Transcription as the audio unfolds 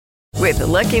With the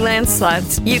Lucky Land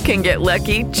Slots, you can get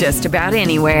lucky just about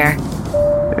anywhere.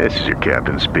 This is your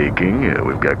captain speaking.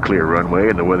 We've got clear runway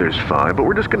and the weather's fine, but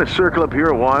we're just going to circle up here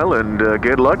a while and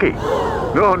get lucky.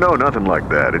 No, nothing like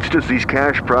that. It's just these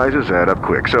cash prizes add up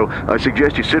quick. So I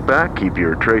suggest you sit back, keep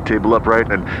your tray table upright,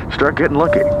 and start getting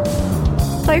lucky.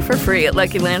 Play for free at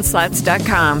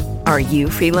LuckyLandSlots.com. Are you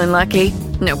feeling lucky?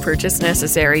 No purchase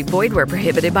necessary. Void where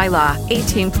prohibited by law.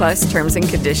 18 plus terms and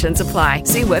conditions apply.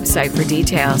 See website for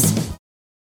details.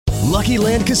 Lucky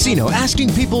Land Casino,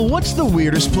 asking people, what's the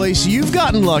weirdest place you've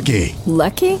gotten lucky?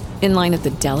 Lucky? In line at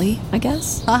the deli, I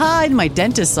guess? Aha, in my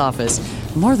dentist's office.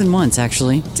 More than once,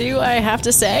 actually. Do I have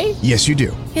to say? Yes, you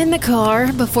do. In the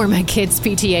car before my kids'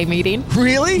 PTA meeting.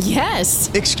 Really? Yes.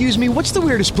 Excuse me, what's the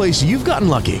weirdest place you've gotten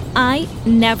lucky? I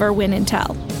never win and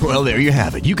tell. Well, there you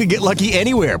have it. You can get lucky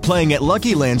anywhere, playing at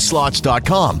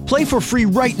LuckyLandSlots.com. Play for free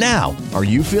right now. Are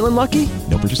you feeling lucky?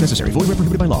 No purchase necessary. Void where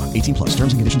prohibited by law. 18 plus.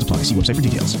 Terms and conditions apply. See website for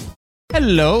details.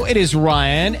 Hello, it is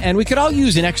Ryan, and we could all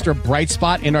use an extra bright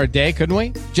spot in our day, couldn't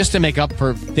we? Just to make up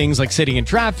for things like sitting in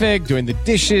traffic, doing the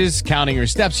dishes, counting your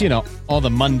steps, you know, all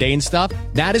the mundane stuff.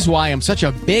 That is why I'm such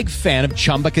a big fan of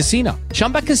Chumba Casino.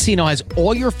 Chumba Casino has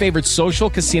all your favorite social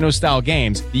casino-style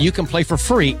games that you can play for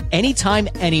free anytime,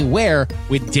 anywhere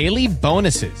with daily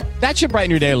bonuses. That should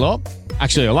brighten your day a little.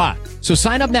 Actually, a lot. So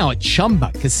sign up now at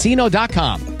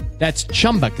ChumbaCasino.com. That's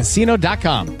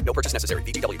ChumbaCasino.com. No purchase necessary.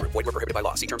 VGW Group. Void where prohibited by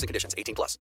law. See terms and conditions. 18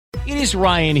 plus. It is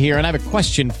Ryan here, and I have a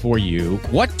question for you.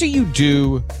 What do you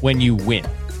do when you win?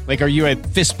 Like, are you a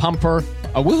fist pumper,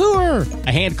 a woohooer,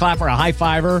 a hand clapper, a high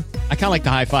fiver? I kind of like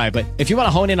the high five, but if you want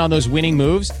to hone in on those winning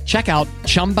moves, check out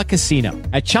Chumba Casino.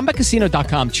 At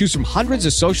ChumbaCasino.com, choose from hundreds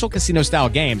of social casino-style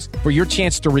games for your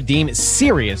chance to redeem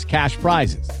serious cash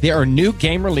prizes. There are new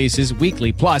game releases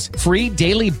weekly, plus free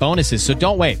daily bonuses, so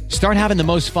don't wait. Start having the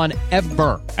most fun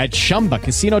ever at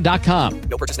ChumbaCasino.com.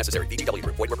 No purchase necessary. VGW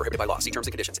Group. Void where prohibited by law. See terms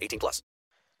and conditions. 18 plus.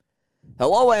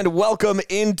 Hello and welcome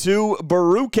into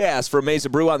Brewcast from Mesa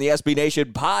Brew on the SB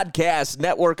Nation Podcast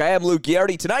Network. I am Luke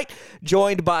Giardi tonight,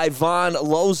 joined by Vaughn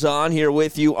Lozon here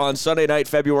with you on Sunday night,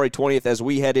 February 20th, as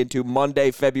we head into Monday,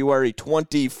 February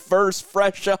 21st,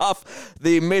 fresh off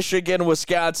the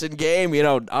Michigan-Wisconsin game. You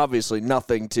know, obviously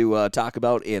nothing to talk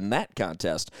about in that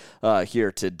contest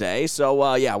here today.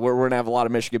 So, yeah, we're going to have a lot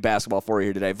of Michigan basketball for you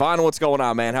here today. Vaughn, what's going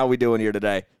on, man? How are we doing here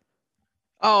today?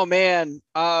 Oh, man.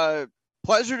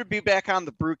 Pleasure to be back on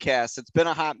the Brewcast. It's been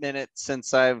a hot minute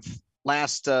since I've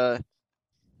last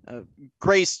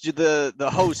graced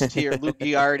the host here, Luke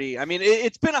Giardi. I mean,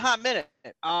 it's been a hot minute.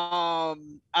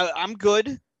 I'm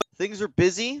good. Things are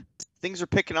busy. Things are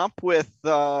picking up with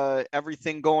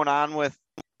everything going on with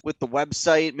the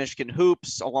website, Michigan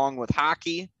Hoops, along with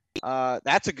hockey.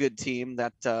 That's a good team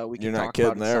that we can talk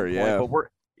about at some point. Yeah. But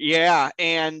yeah,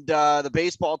 and the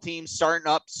baseball team's starting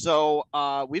up, so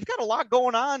we've got a lot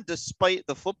going on despite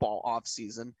the football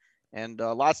offseason, and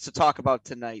lots to talk about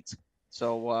tonight.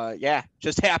 So, yeah,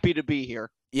 just happy to be here.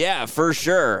 Yeah, for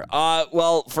sure.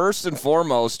 Well, first and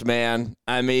foremost, man,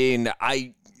 I mean,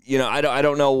 I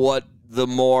don't know what the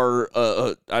more,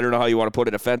 I don't know how you want to put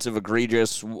it, offensive,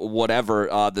 egregious,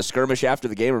 whatever, the skirmish after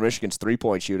the game or Michigan's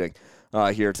three-point shooting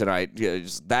here tonight.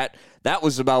 That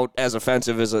was about as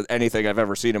offensive as anything I've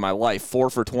ever seen in my life. 4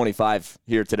 for 25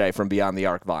 here today from beyond the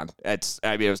arc, Vaughn. It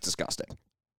was disgusting.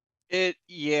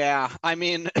 Yeah. I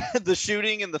mean, the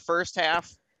shooting in the first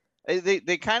half,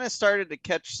 they kind of started to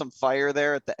catch some fire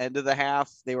there at the end of the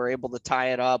half. They were able to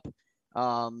tie it up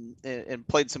and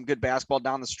played some good basketball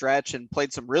down the stretch and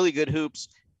played some really good hoops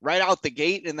right out the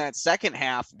gate in that second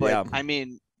half. But yeah. I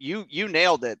mean, you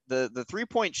nailed it. The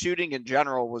 3-point shooting in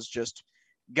general was just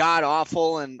god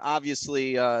awful, and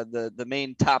obviously the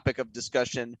main topic of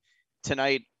discussion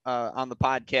tonight on the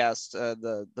podcast,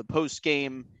 the post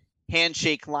game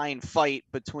handshake line fight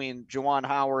between Juwan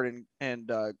Howard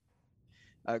and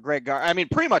Greg Gar. I mean,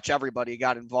 pretty much everybody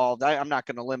got involved. I'm not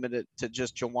going to limit it to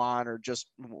just Juwan or just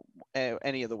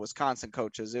any of the Wisconsin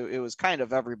coaches. It was kind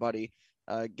of everybody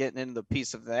getting into the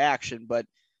piece of the action, but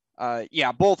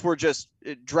yeah, both were just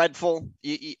dreadful.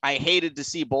 I hated to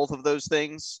see both of those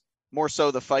things. More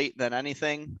so the fight than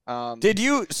anything. Did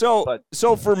you? So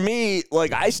for me,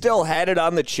 like, I still had it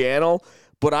on the channel,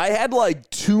 but I had like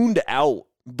tuned out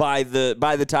by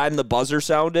the time the buzzer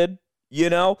sounded, you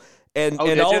know. And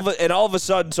all of a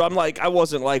sudden, so I'm like, I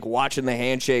wasn't like watching the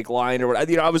handshake line or what.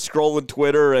 You know, I was scrolling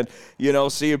Twitter and, you know,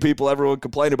 seeing everyone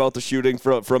complain about the shooting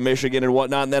from Michigan and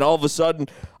whatnot. And then all of a sudden,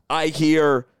 I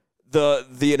hear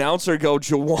the announcer go,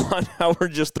 Juwan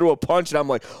Howard just threw a punch, and I'm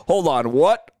like, hold on,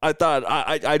 what? I thought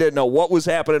I didn't know what was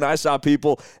happening. I saw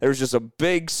people. There was just a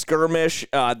big skirmish.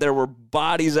 There were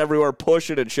bodies everywhere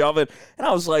pushing and shoving, and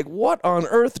I was like, what on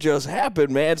earth just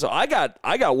happened, man? So I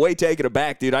got way taken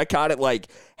aback, dude. I caught it like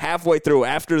halfway through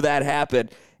after that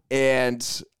happened,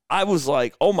 and I was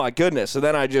like, oh my goodness. And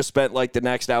then I just spent like the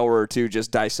next hour or two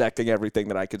just dissecting everything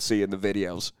that I could see in the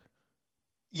videos.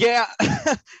 Yeah,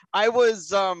 I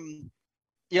was, I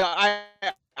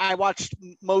watched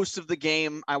most of the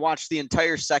game. I watched the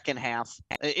entire second half,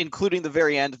 including the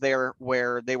very end there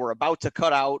where they were about to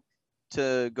cut out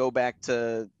to go back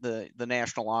to the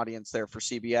national audience there for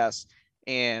CBS.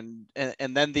 And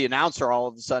then the announcer all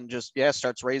of a sudden just,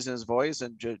 starts raising his voice,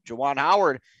 and Juwan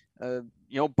Howard,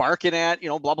 barking at,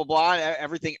 blah, blah, blah.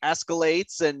 Everything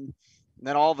escalates. And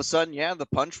then all of a sudden, the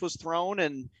punch was thrown,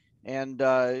 and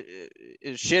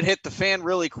shit hit the fan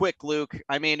really quick, Luke.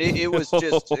 I mean, it was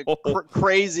just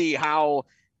crazy how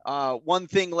one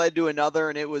thing led to another,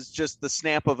 and it was just the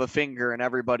snap of a finger, and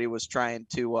everybody was trying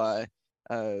to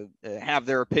have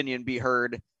their opinion be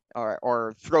heard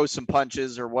or throw some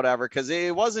punches or whatever, because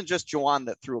it wasn't just Juwan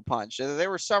that threw a punch. There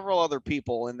were several other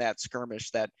people in that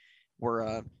skirmish that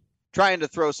were trying to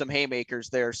throw some haymakers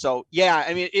there. So,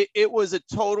 I mean, it was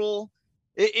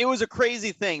it was a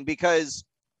crazy thing, because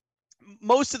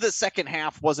most of the second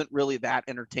half wasn't really that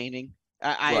entertaining.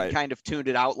 I had kind of tuned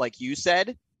it out, like you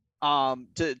said,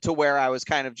 to where I was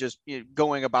kind of just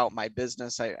going about my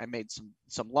business. I made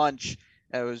some lunch.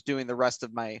 I was doing the rest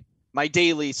of my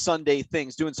daily Sunday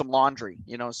things, doing some laundry,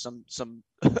 some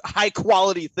high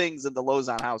quality things in the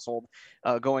Lozon household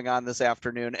going on this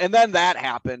afternoon. And then that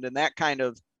happened, and that kind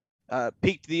of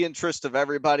piqued the interest of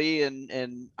everybody.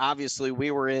 And obviously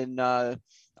we were in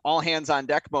all hands on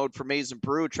deck mode for Maize and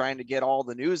Brew, trying to get all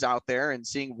the news out there and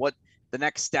seeing what the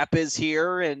next step is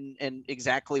here, and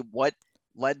exactly what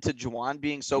led to Juwan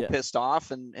being so pissed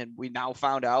off. And we now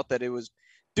found out that it was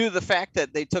due to the fact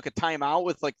that they took a timeout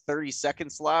with like 30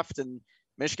 seconds left, and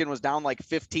Michigan was down like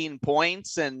 15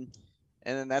 points. And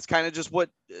then that's kind of just what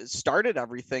started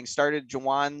everything, started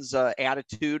Juwan's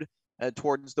attitude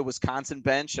towards the Wisconsin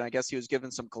bench. And I guess he was given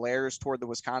some glares toward the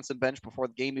Wisconsin bench before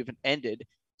the game even ended.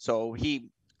 So he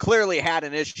clearly had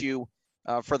an issue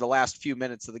for the last few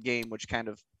minutes of the game, which kind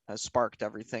of sparked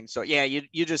everything. So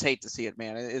you just hate to see it,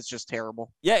 man. It's just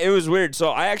terrible. Yeah, it was weird.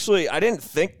 So I didn't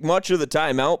think much of the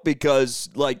timeout, because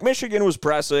like Michigan was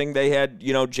pressing. They had,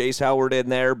 Jace Howard in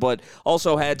there, but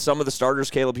also had some of the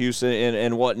starters, Caleb Houston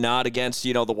and whatnot, against,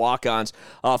 the walk-ons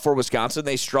for Wisconsin.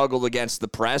 They struggled against the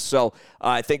press. So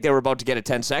I think they were about to get a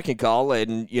 10-second call,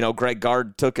 and, Greg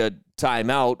Gard took a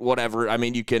timeout, whatever. I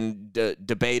mean, you can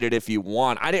debate it if you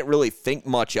want. I didn't really think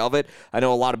much of it. I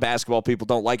know a lot of basketball people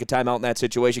don't like a timeout in that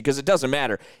situation, because it doesn't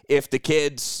matter. If the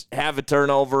kids have a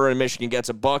turnover and Michigan gets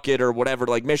a bucket or whatever,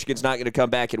 like, Michigan's not going to come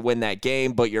back and win that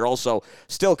game, but you're also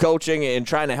still coaching and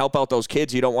trying to help out those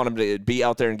kids. You don't want them to be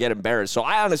out there and get embarrassed. So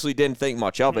I honestly didn't think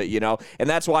much of it, and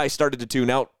that's why I started to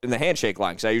tune out in the handshake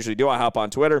line, because I usually do. I hop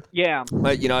on Twitter. Yeah.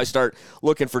 I start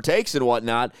looking for takes and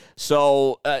whatnot.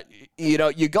 So,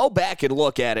 you go back and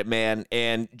look at it, man,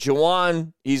 and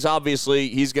Juwan, he's going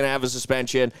to have a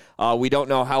suspension. We don't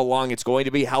know how long it's going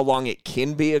to be, how long it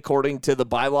can be according to the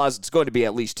bylaws. It's going to be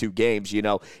at least 2 games,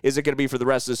 Is it going to be for the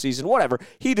rest of the season? Whatever.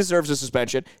 He deserves a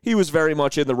suspension. He was very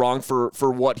much in the wrong for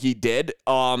what he did.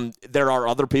 There are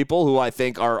other people who I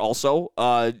think are also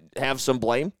have some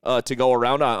blame to go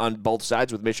around on both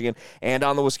sides, with Michigan and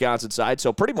on the Wisconsin side.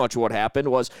 So pretty much what happened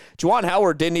was Juwan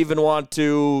Howard didn't even want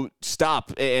to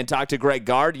stop and talk to Greg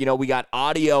Gard. We got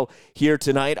audio here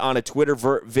tonight on a Twitter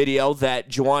video that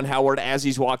Juwan Howard, as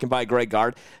he's walking by Greg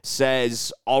Gard,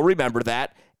 says, "I'll remember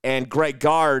that." And Greg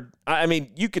Gard, I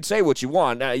mean, you could say what you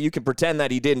want. You can pretend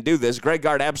that he didn't do this. Greg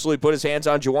Gard absolutely put his hands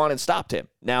on Juwan and stopped him.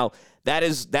 Now, that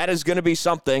is going to be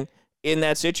something in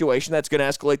that situation that's going to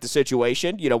escalate the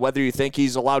situation. Whether you think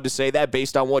he's allowed to say that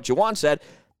based on what Juwan said,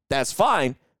 that's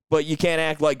fine. But you can't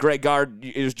act like Greg Gard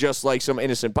is just like some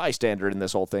innocent bystander in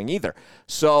this whole thing either.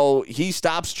 So he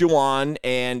stops Juwan,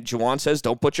 and Juwan says,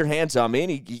 "Don't put your hands on me."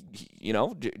 And he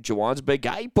Juwan's a big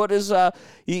guy. He put his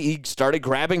he started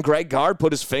grabbing Greg Gard,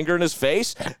 put his finger in his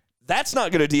face. That's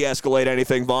not going to de-escalate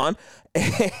anything, Vaughn.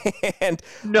 And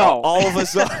no, all of a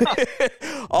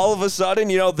sudden,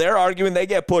 they're arguing. They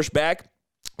get pushed back.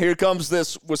 Here comes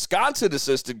this Wisconsin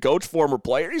assistant coach, former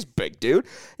player. He's a big dude.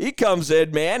 He comes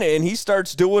in, man, and he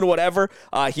starts doing whatever.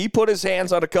 He put his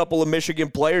hands on a couple of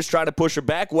Michigan players trying to push him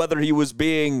back, whether he was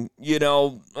being,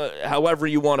 however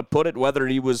you want to put it, whether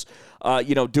he was,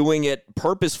 doing it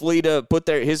purposefully to put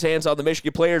his hands on the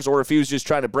Michigan players, or if he was just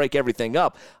trying to break everything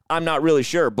up. I'm not really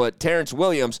sure. But Terrence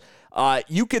Williams,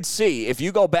 You could see, if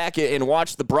you go back and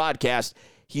watch the broadcast,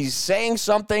 he's saying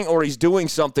something or he's doing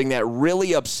something that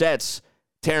really upsets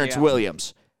Terrence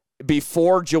Williams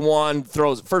before Juwan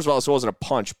throws. First of all, this wasn't a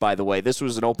punch, by the way. This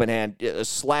was an open hand, a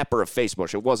slap or a face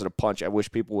push. It wasn't a punch. I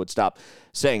wish people would stop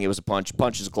saying it was a punch.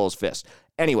 Punch is a closed fist.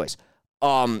 Anyways,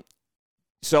 so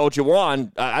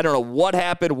Juwan, I don't know what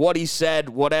happened, what he said,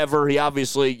 whatever. He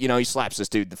obviously, he slaps this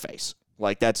dude in the face.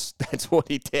 Like, that's what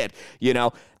he did,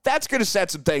 That's going to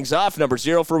set some things off. Number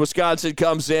 0 for Wisconsin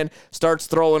comes in, starts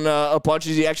throwing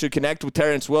punches. He actually connected with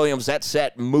Terrence Williams. That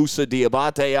set Moussa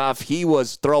Diabate off. He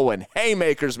was throwing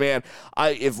haymakers, man.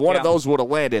 If one of those would have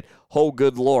landed, oh,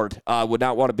 good Lord, would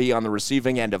not want to be on the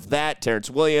receiving end of that. Terrence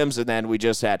Williams, and then we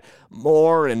just had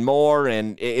more and more,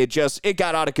 and it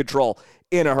got out of control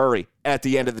in a hurry at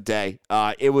the end of the day.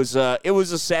 It was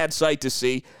a sad sight to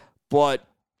see, but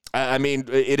I mean,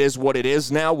 it is what it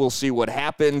is now. We'll see what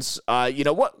happens.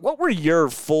 What were your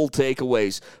full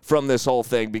takeaways from this whole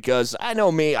thing? Because I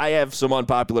know me, I have some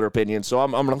unpopular opinions, so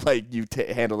I'm going to let you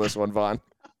handle this one, Vaughn.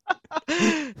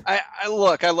 I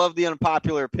love the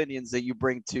unpopular opinions that you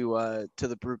bring to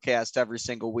the Brewcast every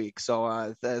single week.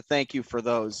 So thank you for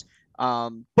those.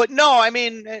 But no, I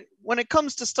mean, when it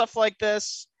comes to stuff like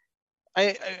this,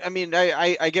 I mean,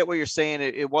 I get what you're saying.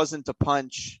 It wasn't a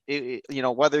punch.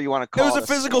 Whether you want to call it. It was a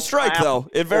physical strike, though.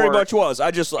 It very much was.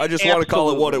 I just want to call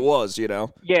it what it was,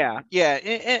 Yeah,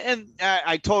 and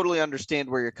I totally understand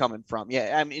where you're coming from.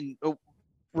 Yeah, I mean,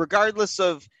 regardless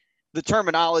of the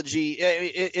terminology,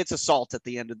 it's assault at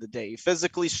the end of the day.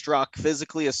 Physically struck,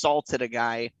 physically assaulted a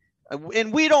guy.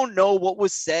 And we don't know what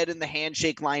was said in the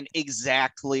handshake line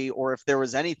exactly, or if there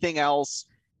was anything else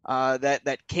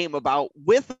that came about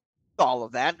with all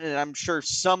of that, and I'm sure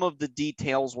some of the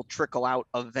details will trickle out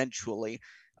eventually.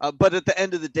 But at the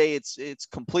end of the day, it's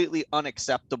completely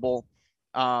unacceptable.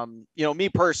 Me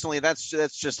personally, that's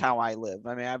just how I live.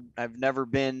 I mean, I've never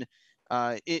been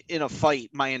in a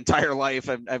fight my entire life.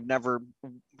 I've never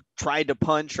tried to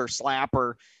punch or slap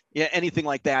or anything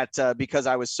like that because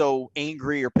I was so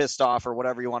angry or pissed off or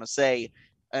whatever you want to say.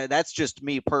 That's just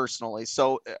me personally.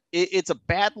 So it's a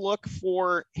bad look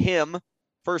for him.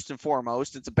 First and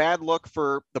foremost, it's a bad look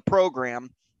for the program,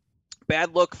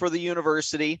 bad look for the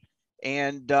university,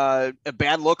 and a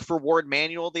bad look for Ward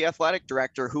Manuel, the athletic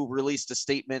director, who released a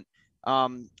statement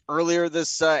earlier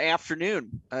this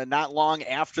afternoon, not long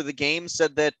after the game,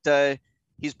 said that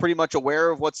he's pretty much aware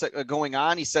of what's going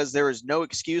on. He says there is no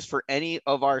excuse for any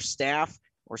of our staff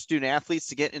or student athletes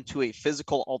to get into a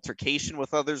physical altercation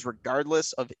with others,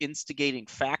 regardless of instigating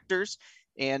factors.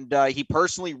 And he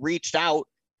personally reached out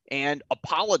and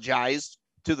apologized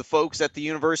to the folks at the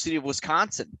University of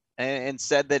Wisconsin and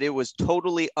said that it was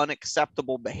totally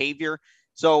unacceptable behavior.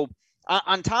 So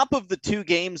on top of the 2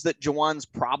 games that Juwan's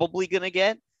probably going to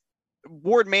get,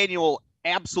 Ward Manuel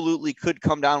absolutely could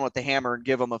come down with the hammer and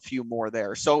give him a few more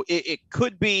there. So it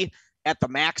could be at the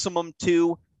maximum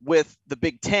 2 with the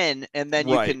Big Ten, and then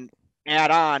you can add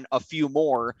on a few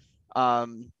more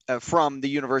from the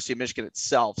University of Michigan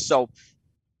itself. So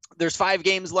there's 5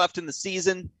 games left in the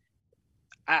season.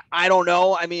 I don't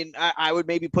know. I mean, I would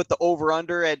maybe put the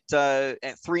over-under at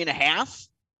 3.5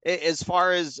 as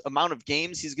far as amount of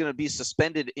games he's going to be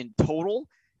suspended in total.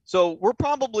 So we're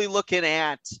probably looking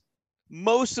at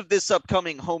most of this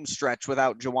upcoming home stretch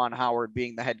without Juwan Howard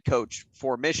being the head coach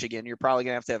for Michigan. You're probably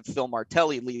going to have Phil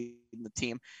Martelli leading the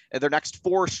team. And their next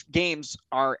 4 games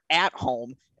are at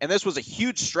home, and this was a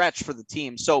huge stretch for the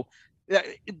team. So,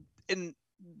 and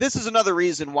this is another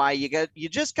reason why you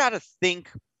just got to think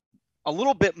a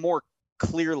little bit more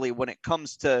clearly when it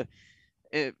comes to,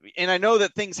 and I know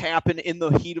that things happen in the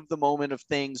heat of the moment of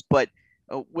things, but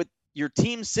with your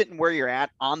team sitting where you're at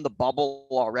on the bubble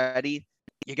already,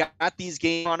 you got these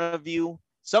games in front of you.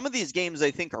 Some of these games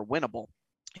I think are winnable.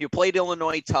 You played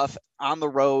Illinois tough on the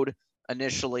road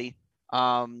initially.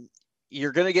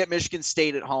 You're going to get Michigan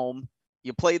State at home.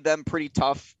 You played them pretty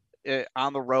tough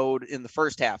on the road in the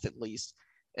first half, at least.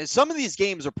 And some of these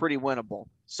games are pretty winnable.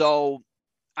 So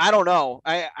I don't know.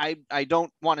 I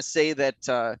don't want to say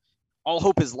that all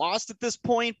hope is lost at this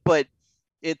point, but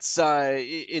it's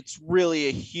really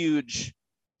a huge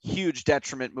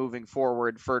detriment moving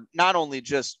forward for not only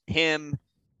just him,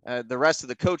 the rest of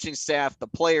the coaching staff, the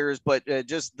players, but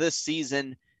just this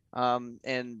season.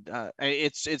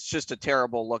 It's just a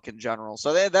terrible look in general.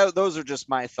 So those are just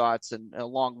my thoughts and a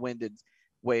long-winded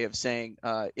way of saying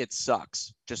it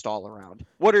sucks just all around.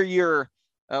 What are your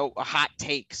hot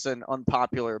takes and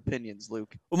unpopular opinions,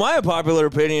 Luke. Well, my unpopular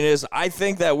opinion is I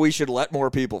think that we should let more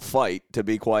people fight, to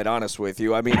be quite honest with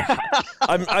you. I mean,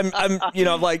 I'm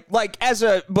as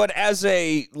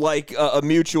a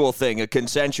mutual thing, a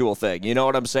consensual thing. You know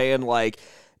what I'm saying? Like,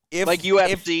 if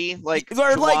UFC,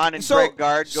 Juwan and Greg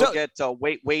Gard get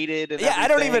weighted. And I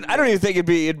don't even think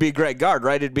it'd be Greg Gard,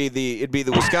 right? It'd be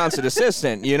the Wisconsin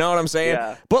assistant. You know what I'm saying?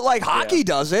 Yeah. But hockey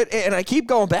does it, and I keep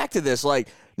going back to this.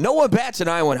 No one bats an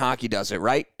eye when hockey does it,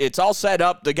 right? It's all set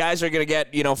up. The guys are going to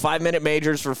get 5-minute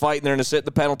majors for fighting. They're going to sit in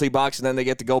the penalty box, and then they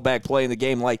get to go back playing the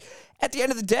game. At the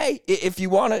end of the day, if you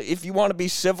want to be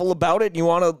civil about it, and you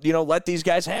want to let these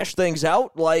guys hash things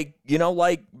out, like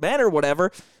men or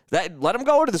whatever. Let them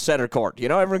go to the center court.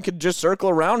 Everyone can just circle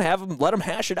around, let them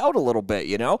hash it out a little bit.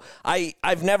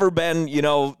 I've never been,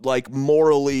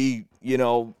 morally,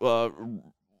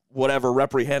 whatever,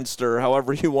 reprehensible, or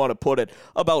however you want to put it,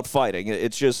 about fighting.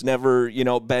 It's just never,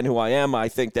 been who I am. I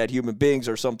think that human beings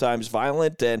are sometimes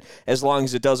violent, and as long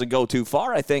as it doesn't go too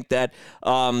far, I think that,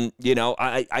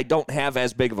 I don't have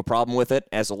as big of a problem with it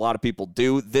as a lot of people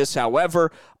do. This,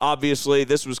 however, obviously,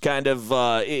 this was kind of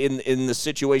in the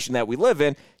situation that we live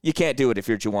in. You can't do it if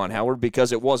you're Juwan Howard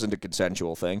because it wasn't a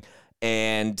consensual thing.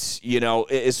 And,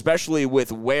 especially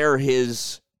with where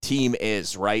his team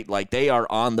is, right? They are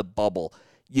on the bubble.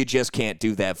 You just can't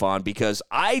do that, Vaughn, because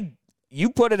you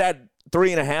put it at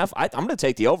 3.5. I'm going to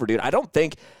take the over, dude. I don't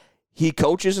think he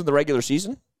coaches in the regular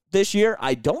season this year.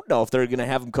 I don't know if they're going to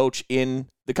have him coach in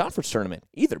the conference tournament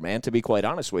either, man, to be quite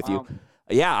honest with you.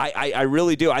 Yeah, I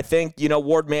really do. I think,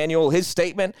 Ward Manuel, his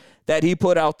statement that he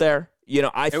put out there,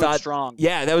 I thought was strong.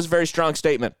 Yeah, that was a very strong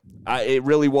statement. It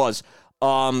really was.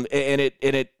 And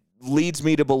it leads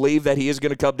me to believe that he is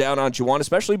going to come down on Juwan,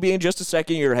 especially being just a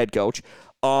second-year head coach.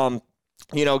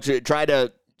 To try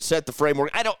to set the framework.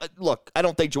 I don't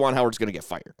think Juwan Howard's going to get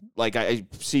fired. I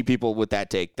see people with that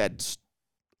take.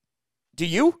 Do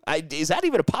you? Is that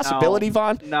even a possibility,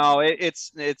 Vaughn? No,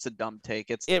 it's a dumb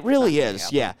take. It really is.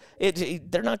 Yeah,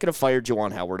 they're not going to fire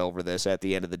Juwan Howard over this. At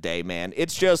the end of the day, man,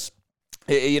 it's just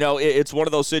it's one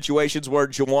of those situations where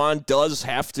Juwan does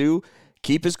have to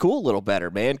keep his cool a little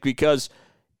better, man, because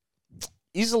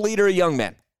he's a leader of young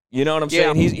men. You know what I'm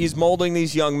saying? He's molding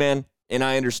these young men, and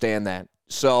I understand that.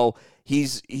 So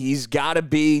he's got to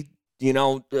be,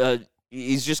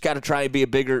 he's just got to try and be a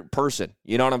bigger person.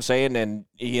 You know what I'm saying? And,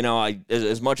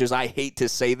 as much as I hate to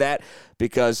say that,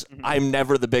 because I'm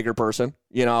never the bigger person,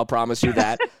 I'll promise you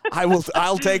that.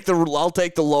 I'll take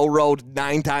the low road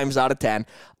 9 times out of 10.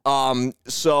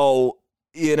 So,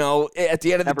 at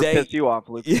the end of the day, never piss you off,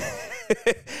 Luke.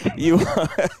 you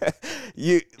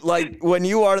when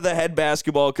you are the head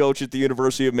basketball coach at the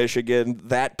University of Michigan,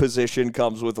 that position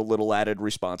comes with a little added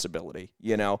responsibility,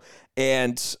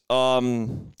 and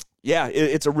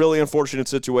it's a really unfortunate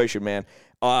situation, man.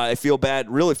 I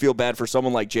really feel bad for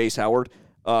someone like Jace Howard,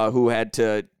 who had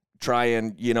to try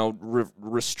and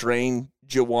restrain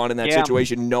Juwan in that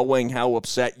situation, knowing how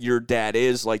upset your dad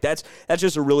is. That's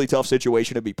just a really tough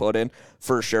situation to be put in,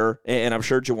 for sure. And I'm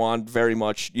sure Juwan very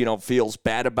much, feels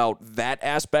bad about that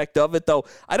aspect of it, though.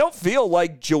 I don't feel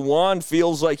like Juwan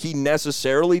feels like he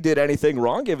necessarily did anything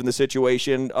wrong given the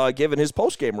situation, given his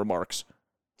post-game remarks.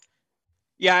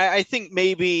 Yeah, I think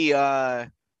maybe the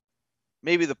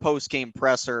post-game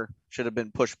presser should have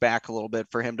been pushed back a little bit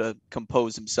for him to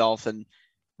compose himself and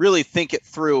really think it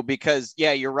through, because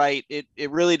you're right.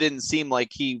 It really didn't seem like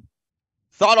he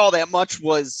thought all that much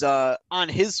was on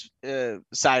his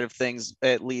side of things,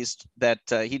 at least, that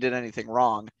he did anything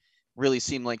wrong. Really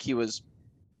seemed like he was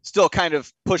still kind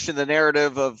of pushing the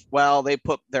narrative of, well, they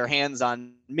put their hands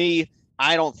on me.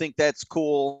 I don't think that's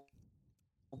cool.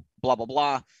 Blah, blah,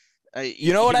 blah.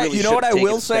 You know what I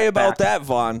will say about that,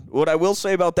 Vaughn? What I will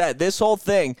say about that, this whole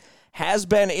thing has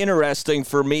been interesting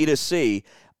for me to see.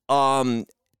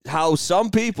 How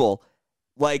some people,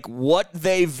 what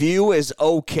they view as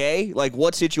okay,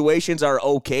 what situations are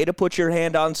okay to put your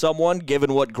hand on someone,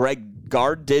 given what Greg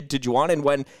Gard did to Juwan, and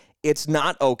when it's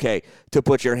not okay to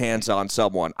put your hands on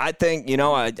someone. I think,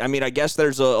 I guess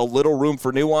there's a little room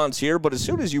for nuance here, but as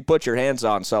soon as you put your hands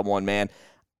on someone, man,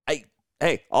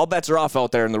 all bets are off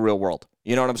out there in the real world.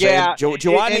 You know what I'm saying?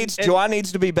 Juwan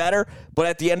needs to be better, but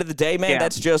at the end of the day, man,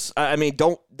 that's just,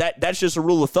 that's just a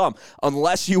rule of thumb.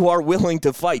 Unless you are willing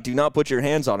to fight, do not put your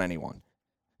hands on anyone.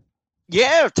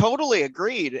 Yeah, totally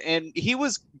agreed. And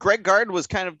Greg Gard was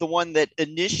kind of the one that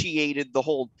initiated the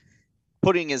whole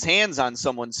putting his hands on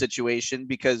someone's situation,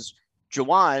 because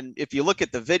Juwan, if you look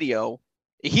at the video,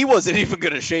 he wasn't even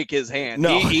going to shake his hand.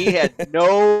 No. He had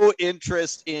no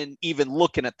interest in even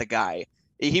looking at the guy.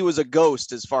 He was a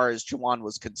ghost as far as Juwan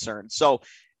was concerned. So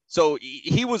So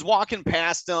he was walking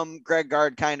past him. Greg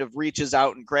Gard kind of reaches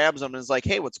out and grabs him and is like,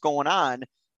 hey, what's going on?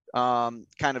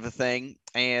 Kind of a thing.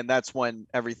 And that's when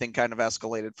everything kind of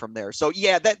escalated from there. So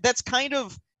yeah, that's kind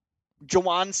of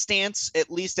Juwan's stance,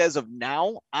 at least as of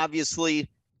now. Obviously,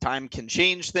 time can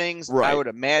change things. Right. I would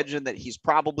imagine that he's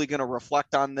probably going to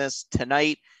reflect on this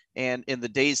tonight and in the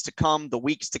days to come, the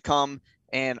weeks to come.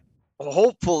 And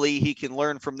hopefully he can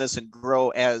learn from this and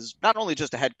grow as not only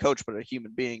just a head coach, but a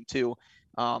human being too.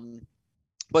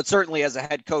 But certainly as a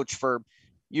head coach for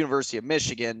University of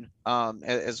Michigan,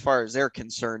 as far as they're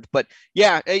concerned. But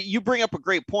yeah, you bring up a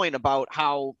great point about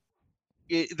how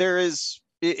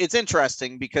it's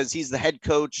interesting because he's the head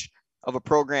coach of a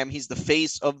program. He's the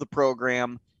face of the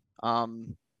program.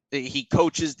 He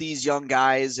coaches these young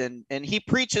guys and he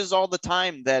preaches all the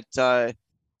time that,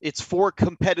 it's for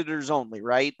competitors only,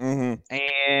 right? Mm-hmm.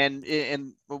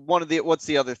 And what's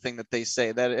the other thing that they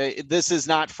say that this is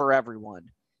not for everyone.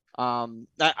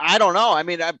 I don't know. I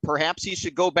mean, perhaps he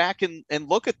should go back and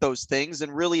look at those things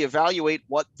and really evaluate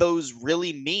what those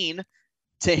really mean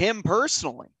to him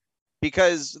personally,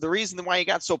 because the reason why he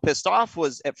got so pissed off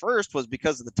was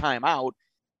because of the timeout.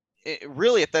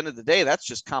 Really, at the end of the day, that's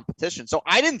just competition. So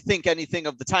I didn't think anything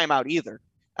of the timeout either.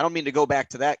 I don't mean to go back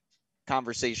to that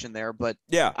conversation there, but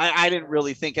yeah, I didn't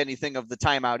really think anything of the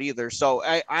timeout either. So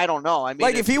I don't know. I mean,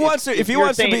 like if he wants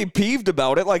to be peeved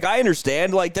about it, like I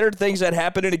understand, like there are things that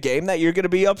happen in a game that you're going to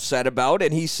be upset about,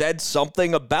 and he said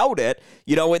something about it,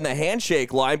 in the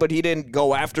handshake line, but he didn't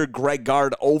go after Greg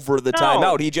Gard over the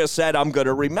timeout. He just said, I'm going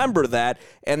to remember that,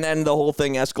 and then the whole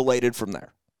thing escalated from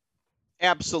there.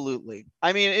 Absolutely.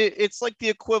 I mean, it's like the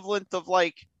equivalent of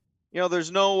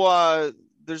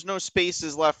there's no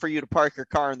spaces left for you to park your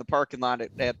car in the parking lot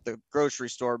at the grocery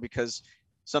store because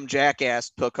some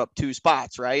jackass took up 2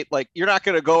 spots, right? Like, you're not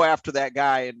going to go after that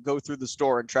guy and go through the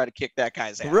store and try to kick that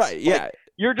guy's ass. Right. Yeah. Like,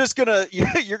 you're just going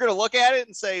to look at it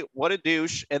and say, what a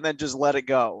douche. And then just let it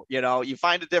go. You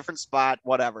find a different spot,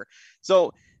 whatever.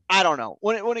 So I don't know.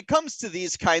 When it comes to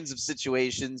these kinds of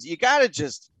situations, you got to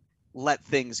just let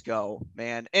things go,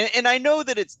 man. And I know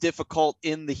that it's difficult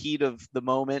in the heat of the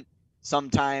moment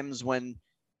sometimes when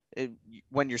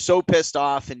you're so pissed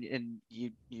off and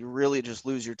you really just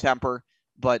lose your temper.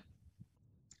 But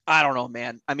I don't know,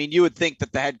 man. I mean, you would think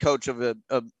that the head coach of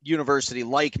a university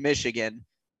like Michigan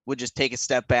would just take a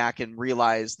step back and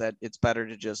realize that it's better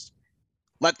to just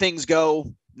let things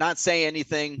go, not say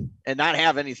anything, and not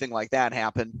have anything like that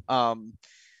happen.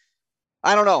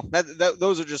 I don't know.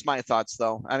 Those are just my thoughts,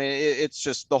 though. I mean, it's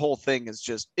just the whole thing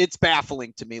is it's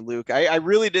baffling to me, Luke. I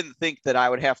really didn't think that I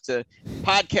would have to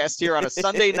podcast here on a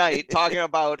Sunday night talking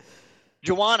about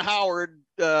Juwan Howard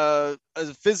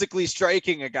physically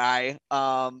striking a guy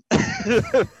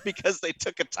because they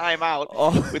took a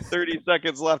timeout with 30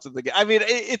 seconds left of the game. I mean,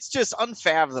 it's just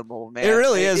unfathomable, man. It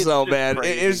really is, though, man.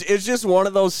 It's just one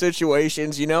of those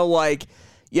situations, like.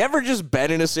 You ever just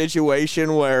been in a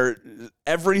situation where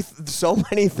so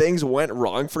many things went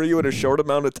wrong for you in a short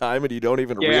amount of time and you don't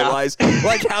even realize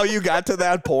like how you got to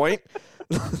that point?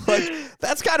 Like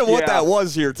that's kind of what that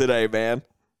was here today, man.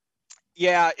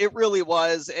 Yeah, it really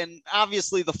was. And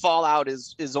obviously the fallout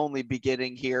is only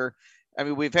beginning here. I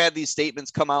mean, we've had these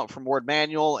statements come out from Ward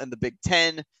Manuel and the Big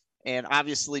Ten, and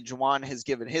obviously Juwan has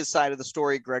given his side of the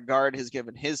story. Greg Gard has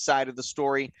given his side of the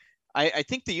story. I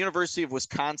think the University of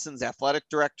Wisconsin's athletic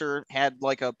director had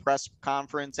like a press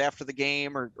conference after the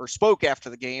game or spoke after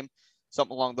the game,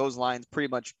 something along those lines, pretty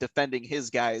much defending his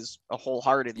guys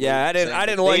wholeheartedly. Yeah, I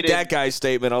didn't like that guy's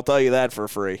statement. I'll tell you that for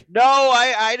free. No,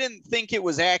 I didn't think it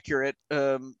was accurate.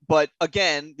 But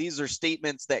again, these are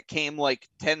statements that came like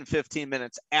 10, 15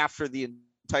 minutes after the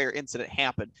entire incident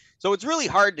happened. So it's really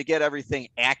hard to get everything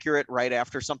accurate right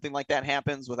after something like that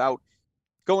happens without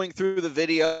going through the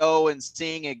video and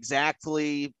seeing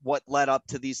exactly what led up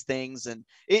to these things. And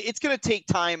it's going to take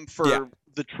time for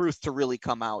the truth to really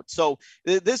come out. So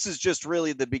this is just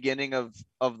really the beginning of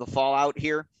the fallout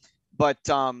here, but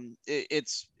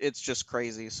it's just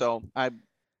crazy. So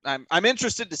I'm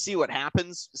interested to see what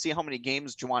happens, see how many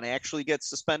games Juwan actually gets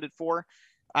suspended for.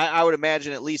 I would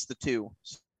imagine at least the 2.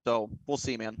 So we'll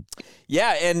see, man.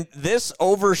 Yeah. And this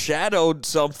overshadowed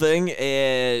something,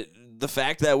 the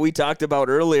fact that we talked about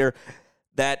earlier,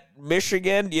 that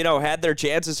Michigan, had their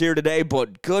chances here today,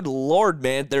 but good Lord,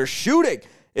 man, their shooting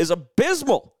is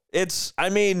abysmal. It's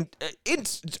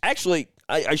actually,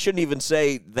 I shouldn't even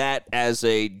say that as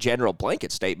a general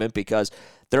blanket statement, because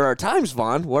there are times,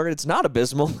 Vaughn, where it's not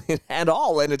abysmal at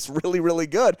all, and it's really, really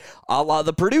good, a la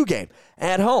the Purdue game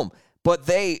at home. But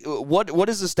what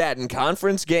is the stat? In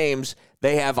conference games,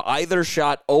 they have either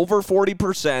shot over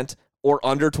 40% or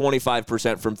under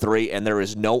 25% from three, and there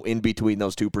is no in between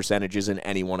those two percentages in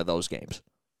any one of those games.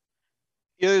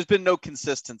 Yeah, there's been no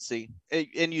consistency.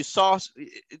 And you saw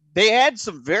they had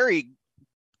some very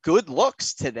good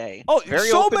looks today. Oh, very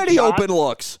so many shots. open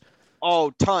looks.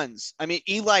 Oh, tons. I mean,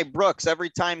 Eli Brooks, every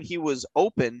time he was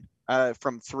open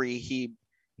from three, he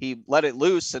let it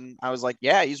loose, and I was like,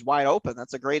 yeah, he's wide open.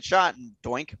 That's a great shot, and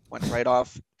doink, went right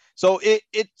off. So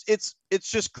it's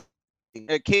just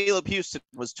Caleb Houston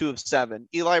was 2 of 7.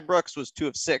 Eli Brooks was 2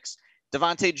 of 6.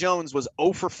 Devontae Jones was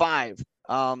 0 for 5.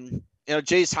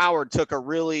 Jace Howard took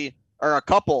a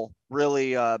couple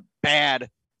really bad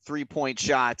 3-point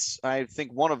shots. I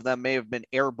think one of them may have been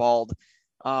airballed.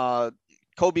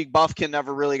 Kobe Buffkin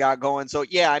never really got going. So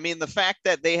yeah, I mean, the fact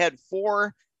that they had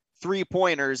 4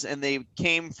 3-pointers and they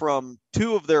came from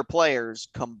 2 of their players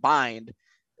combined,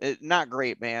 not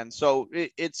great, man. So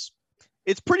it's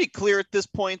pretty clear at this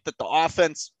point that the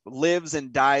offense lives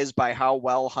and dies by how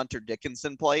well Hunter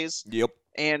Dickinson plays. Yep.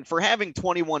 And for having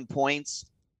 21 points,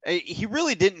 he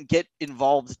really didn't get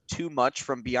involved too much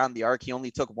from beyond the arc. He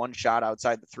only took 1 shot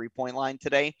outside the 3-point line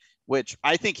today, which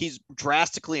I think he's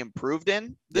drastically improved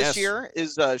in this year,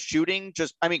 is shooting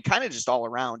kind of just all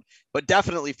around, but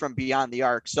definitely from beyond the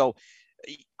arc. So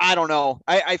I don't know.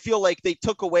 I feel like they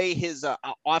took away his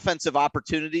offensive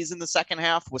opportunities in the second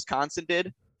half. Wisconsin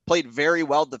played very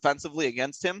well defensively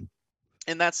against him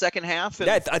in that second half. And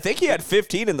yeah, I think he had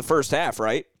 15 in the first half,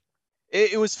 right?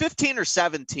 It was 15 or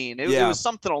 17. It was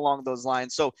something along those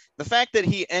lines. So the fact that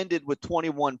he ended with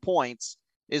 21 points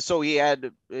is so he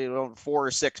had 4 or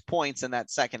 6 points in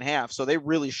that second half. So they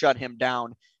really shut him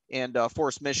down and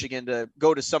forced Michigan to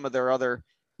go to some of their other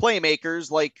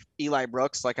playmakers like Eli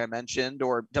Brooks, like I mentioned,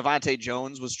 or Devontae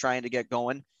Jones was trying to get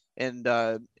going. And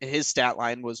his stat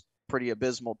line was pretty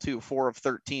abysmal too. 4 of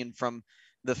 13 from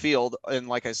the field. And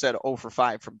like I said, 0 for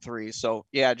 5 from 3. So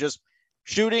yeah, just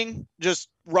shooting, just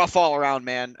rough all around,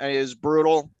 man. It is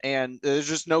brutal, and there's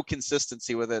just no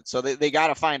consistency with it. So they got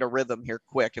to find a rhythm here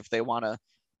quick if they want to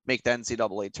make the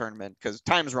NCAA tournament, because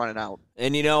time's running out.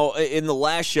 And, in the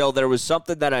last show, there was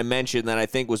something that I mentioned that I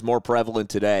think was more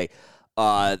prevalent today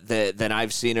than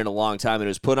I've seen in a long time, and it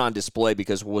was put on display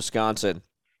because Wisconsin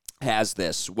has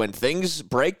this. When things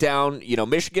break down,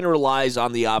 Michigan relies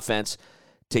on the offense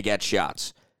to get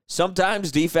shots.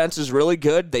 Sometimes defense is really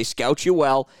good. They scout you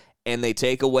well, and they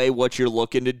take away what you're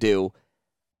looking to do.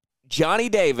 Johnny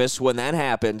Davis, when that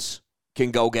happens,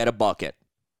 can go get a bucket.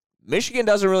 Michigan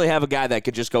doesn't really have a guy that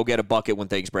could just go get a bucket when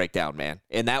things break down, man.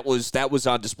 And that was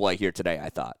on display here today, I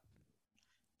thought.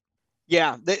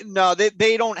 Yeah,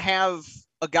 they don't have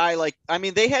a guy like,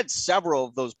 they had several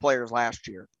of those players last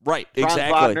year. Right, Franz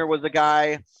exactly. Wagner was a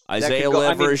guy. Isaiah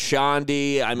Livers,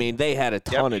 Shondy. They had a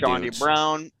ton of Shondy dudes.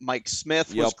 Brown, Mike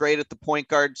Smith was great at the point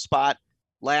guard spot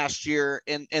last year.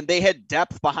 And they had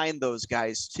depth behind those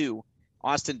guys too.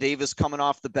 Austin Davis coming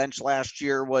off the bench last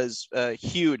year was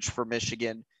huge for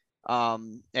Michigan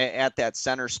at that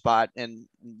center spot. And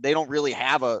they don't really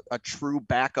have a true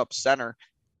backup center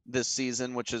this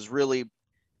season, which has really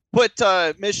put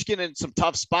Michigan in some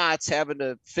tough spots, having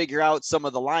to figure out some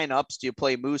of the lineups. Do you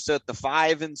play Musa at the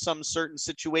 5 in some certain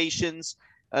situations?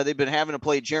 They've been having to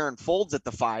play Jaron Folds at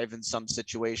the 5 in some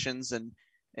situations. And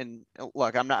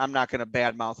look, I'm not going to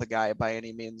badmouth a guy by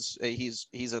any means.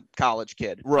 He's a college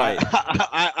kid, right?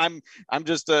 I'm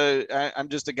just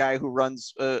a guy who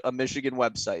runs a Michigan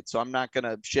website, so I'm not going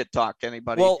to shit talk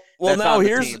anybody. Well, now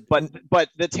here's but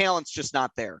the talent's just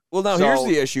not there. Well, now here's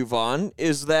the issue, Vaughn,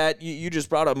 is that you just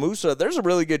brought up Musa. There's a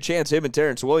really good chance him and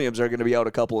Terrence Williams are going to be out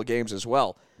a couple of games as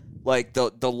well. Like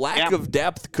the lack of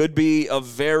depth could be a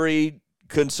very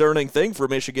concerning thing for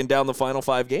Michigan down the final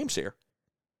 5 games here.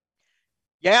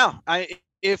 Yeah,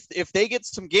 if they get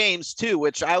some games too,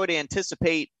 which I would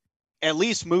anticipate at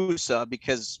least Musa,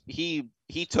 because he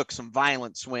took some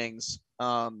violent swings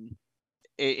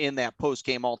in that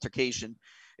post-game altercation.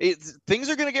 Things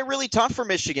are going to get really tough for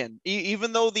Michigan,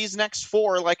 even though these next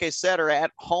 4, like I said, are at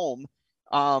home.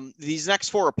 These next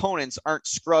 4 opponents aren't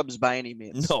scrubs by any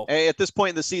means. No. At this point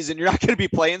in the season, you're not going to be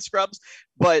playing scrubs,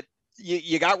 but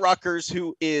you got Rutgers,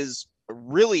 who is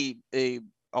really a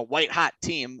white hot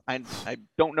team. I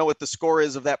don't know what the score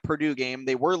is of that Purdue game.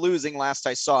 They were losing last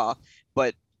I saw,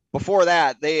 but before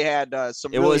that they had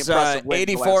some really impressive wins.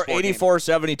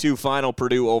 84-72 final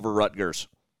Purdue over Rutgers.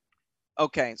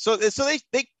 Okay. So they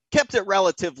kept it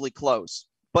relatively close,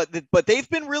 but they've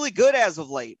been really good as of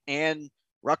late, and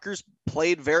Rutgers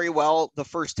played very well the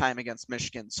first time against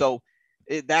Michigan. So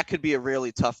that could be a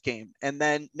really tough game. And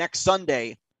then next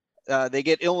Sunday, they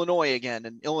get Illinois again,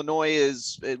 and Illinois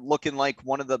is looking like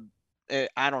one of the,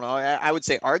 I don't know, I would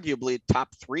say arguably top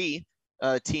 3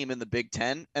 team in the Big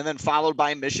Ten, and then followed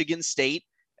by Michigan State,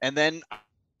 and then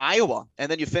Iowa,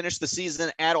 and then you finish the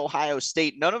season at Ohio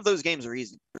State. None of those games are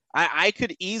easy. I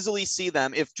could easily see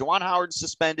them, if Juwan Howard's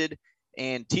suspended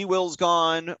and T. Will's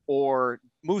gone or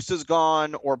Moosa's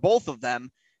gone or both of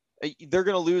them, they're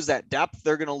going to lose that depth.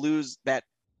 They're going to lose that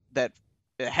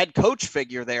head coach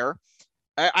figure there.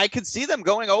 I could see them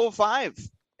going 0-5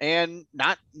 and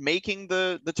not making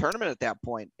the tournament at that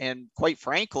point. And quite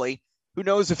frankly, who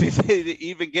knows if they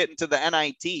even get into the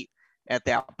NIT at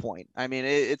that point. I mean,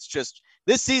 it's just,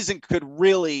 this season could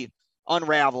really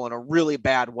unravel in a really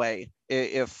bad way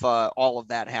if all of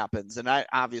that happens. And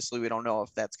obviously we don't know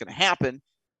if that's going to happen.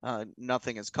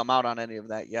 Nothing has come out on any of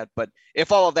that yet, but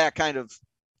if all of that kind of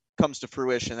comes to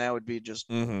fruition, that would be just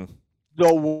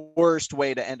the worst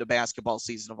way to end a basketball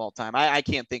season of all time. I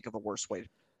can't think of a worse way.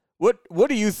 What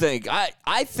do you think?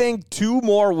 I think 2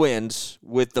 more wins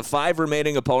with the 5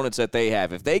 remaining opponents that they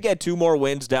have. If they get 2 more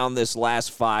wins down this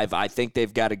last 5, I think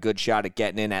they've got a good shot at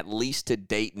getting in at least to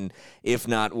Dayton, if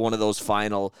not one of those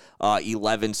final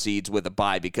 11 seeds with a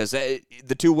bye, because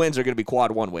the 2 wins are going to be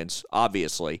quad 1 wins,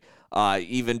 obviously.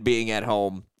 Even being at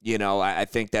home, I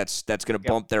think that's going to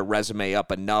bump their resume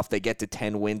up enough. They get to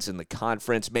 10 wins in the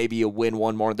conference. Maybe you win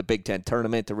 1 more in the Big Ten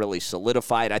tournament to really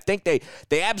solidify it. I think they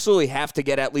absolutely have to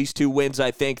get at least 2 wins.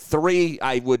 I think 3,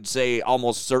 I would say,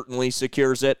 almost certainly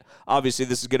secures it. Obviously,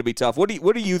 this is going to be tough. What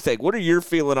do you think? What are your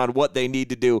feeling on what they need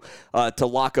to do to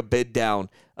lock a bid down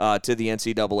to the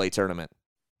NCAA tournament?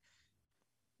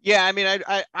 Yeah, I mean,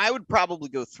 I would probably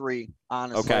go 3,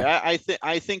 honestly. Okay.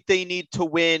 I think they need to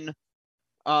win.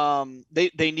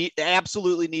 They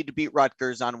absolutely need to beat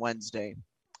Rutgers on Wednesday,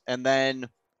 and then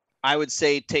I would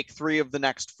say take 3 of the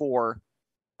next 4,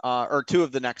 or 2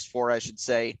 of the next 4, I should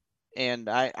say, and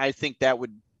I think that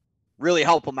would really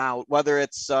help them out. Whether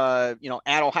it's at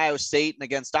Ohio State and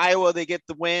against Iowa they get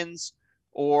the wins,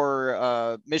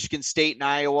 or Michigan State and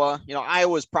Iowa.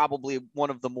 Iowa is probably one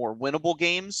of the more winnable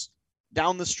games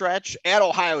down the stretch. At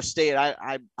Ohio State,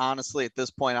 I honestly at this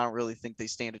point I don't really think they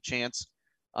stand a chance.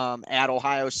 At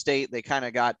Ohio State, they kind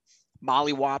of got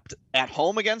mollywopped at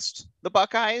home against the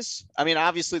Buckeyes. I mean,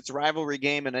 obviously it's a rivalry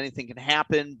game and anything can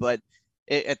happen, but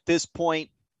at this point,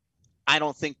 I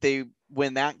don't think they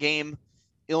win that game.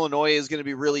 Illinois is going to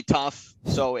be really tough.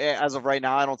 So as of right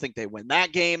now, I don't think they win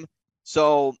that game.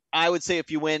 So I would say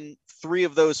if you win 3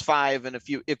 of those 5, and if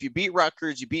you beat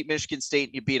Rutgers, you beat Michigan State,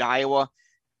 and you beat Iowa,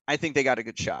 I think they got a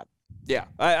good shot. Yeah,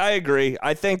 I agree.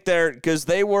 I think because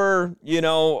they were,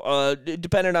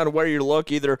 depending on where you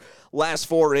look, either last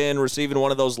 4 in, receiving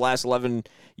one of those last 11,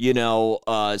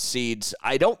 seeds.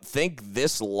 I don't think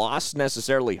this loss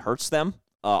necessarily hurts them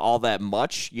all that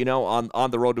much,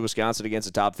 on the road to Wisconsin against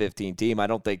a top 15 team. I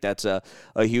don't think that's a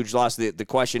huge loss. The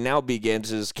question now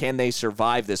begins is, can they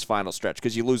survive this final stretch?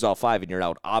 Because you lose all 5 and you're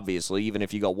out, obviously. Even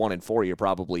if you go 1-4, you're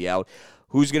probably out.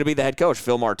 Who's going to be the head coach?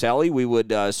 Phil Martelli, we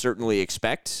would certainly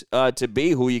expect to be.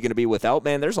 Who are you going to be without?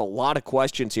 Man, there's a lot of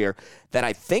questions here that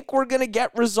I think we're going to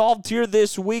get resolved here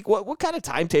this week. What kind of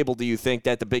timetable do you think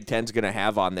that the Big Ten's going to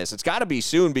have on this? It's got to be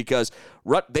soon, because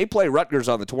they play Rutgers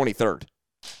on the 23rd.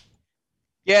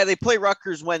 Yeah, they play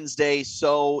Rutgers Wednesday,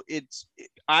 so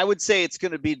I would say it's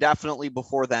going to be definitely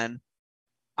before then.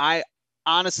 I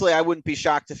wouldn't be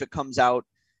shocked if it comes out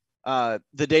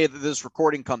the day that this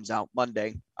recording comes out,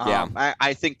 Monday.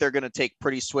 I think they're going to take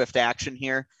pretty swift action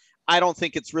here. I don't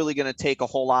think it's really going to take a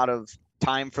whole lot of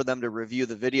time for them to review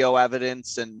the video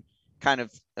evidence and kind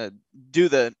of do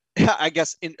the, I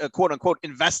guess, a quote unquote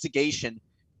investigation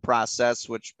process,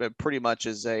 which pretty much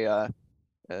is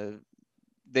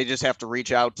they just have to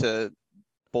reach out to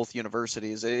both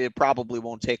universities. It probably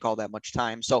won't take all that much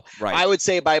time. So right. I would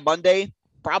say by Monday,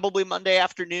 probably Monday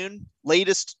afternoon,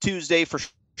 latest Tuesday for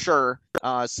sure,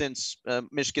 since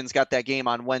Michigan's got that game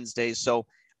on Wednesday. So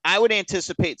I would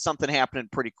anticipate something happening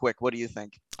pretty quick. What do you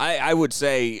think? I would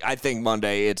say, I think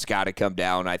Monday it's got to come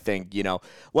down. I think,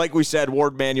 like we said,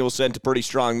 Ward Manuel sent a pretty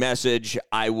strong message.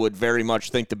 I would very much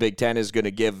think the Big Ten is going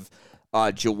to give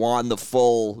Juwan the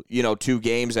full, 2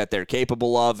 games that they're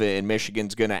capable of, and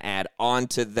Michigan's going to add on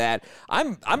to that.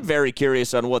 I'm very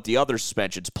curious on what the other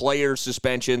suspensions, player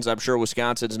suspensions. I'm sure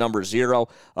Wisconsin's number 0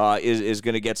 is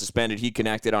going to get suspended. He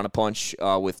connected on a punch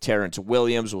with Terrence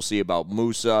Williams. We'll see about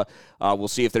Musa. We'll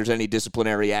see if there's any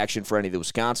disciplinary action for any of the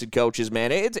Wisconsin coaches.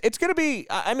 Man, it's going to be.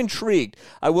 I'm intrigued.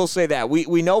 I will say that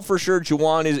we know for sure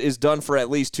Juwan is done for at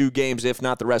least 2 games, if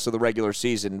not the rest of the regular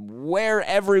season. Where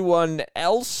everyone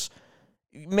else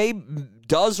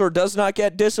does or does not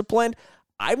get disciplined,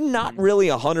 I'm not really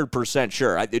 100%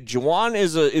 sure. Juwan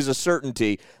is a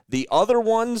certainty. The other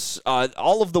ones,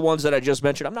 all of the ones that I just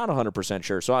mentioned, I'm not 100%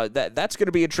 sure. So that's going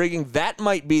to be intriguing. That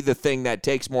might be the thing that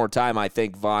takes more time, I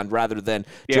think, Vaughn, rather than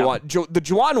Juwan. The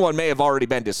Juwan one may have already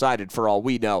been decided for all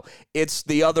we know. It's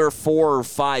the other 4 or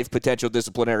 5 potential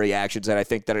disciplinary actions that I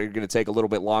think that are going to take a little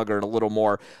bit longer and a little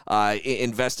more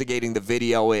investigating the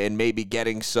video and maybe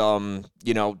getting some,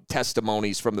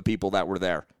 testimonies from the people that were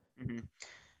there. Mm-hmm.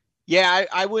 Yeah,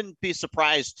 I wouldn't be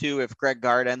surprised, too, if Greg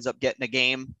Gard ends up getting a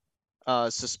game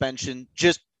suspension,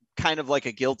 just kind of like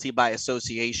a guilty by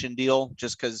association deal,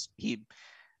 just because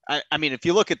I mean, if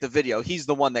you look at the video, he's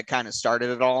the one that kind of started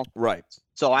it all. Right.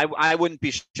 So I wouldn't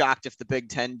be shocked if the Big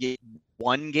Ten gave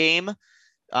one game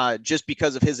just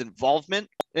because of his involvement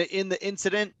in the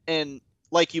incident. And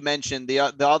like you mentioned, the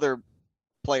other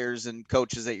players and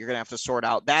coaches that you're going to have to sort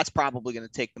out, that's probably going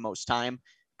to take the most time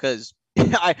because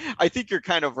I think you're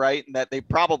kind of right in that they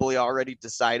probably already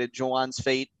decided Juwan's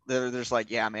fate. They're just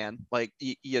like, yeah, man, like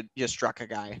you struck a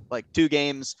guy, like 2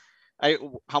 games.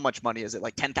 How much money is it?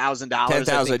 Like $10,000.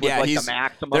 $10,000. Yeah, like the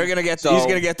maximum. They're gonna get. He's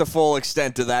gonna get the full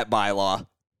extent of that bylaw.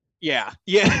 Yeah.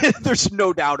 There's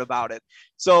no doubt about it.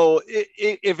 So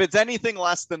if it's anything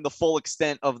less than the full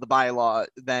extent of the bylaw,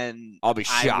 then I'll be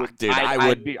shocked, dude.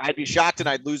 I'd be shocked, and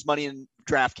I'd lose money in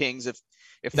DraftKings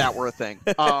if that were a thing.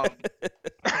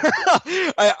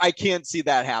 I can't see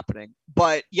that happening.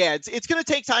 But yeah, it's going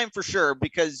to take time for sure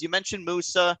because you mentioned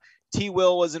Musa. T.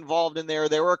 Will was involved in there.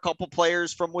 There were a couple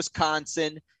players from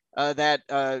Wisconsin that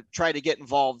tried to get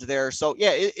involved there. So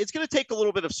yeah, it's going to take a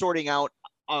little bit of sorting out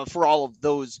for all of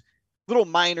those little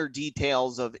minor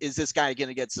details of, is this guy going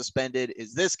to get suspended?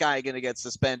 Is this guy going to get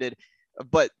suspended?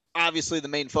 But obviously the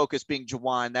main focus being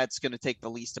Juwan, that's going to take the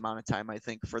least amount of time, I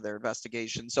think, for their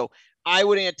investigation. So I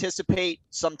would anticipate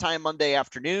sometime Monday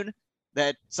afternoon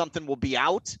that something will be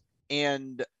out.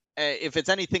 And if it's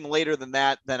anything later than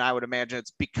that, then I would imagine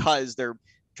it's because they're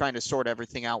trying to sort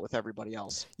everything out with everybody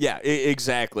else. Yeah,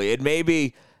 exactly. It may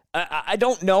be, I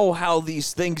don't know how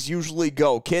these things usually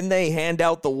go. Can they hand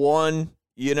out the one,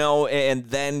 and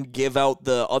then give out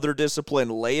the other discipline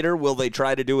later? Will they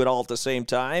try to do it all at the same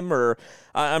time? Or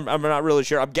I'm not really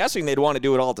sure. I'm guessing they'd want to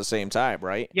do it all at the same time,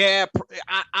 right? Yeah,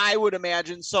 I would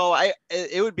imagine so.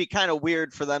 It would be kind of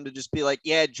weird for them to just be like,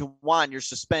 yeah, Juwan, you're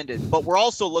suspended. But we're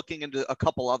also looking into a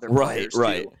couple other players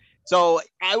right. Too. So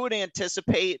I would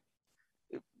anticipate,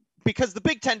 because the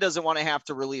Big Ten doesn't want to have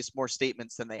to release more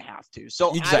statements than they have to.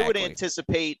 So exactly. I would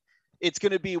anticipate it's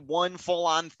going to be one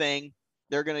full-on thing.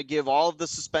 They're going to give all of the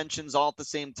suspensions all at the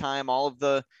same time, all of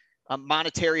the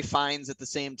monetary fines at the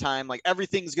same time. Like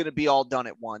everything's going to be all done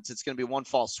at once. It's going to be one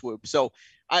fall swoop. So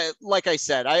like I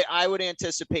said, I would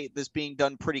anticipate this being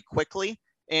done pretty quickly.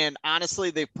 And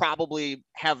honestly, they probably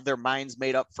have their minds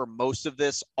made up for most of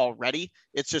this already.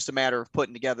 It's just a matter of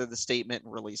putting together the statement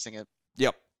and releasing it.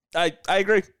 Yep. I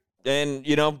agree. And,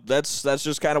 that's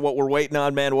just kind of what we're waiting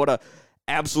on, man. What a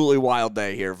absolutely wild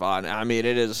day here, Vaughn. I mean,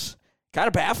 it is kind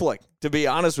of baffling, to be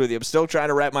honest with you. I'm still trying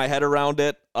to wrap my head around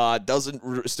it.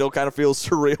 Still kind of feels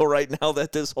surreal right now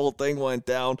that this whole thing went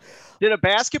down. Did a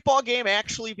basketball game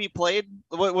actually be played?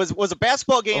 Was a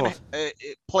basketball game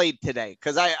played today?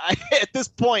 Because I at this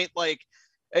point, like,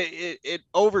 it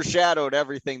overshadowed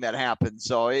everything that happened.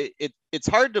 So it's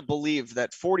hard to believe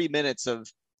that 40 minutes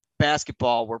of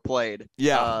basketball were played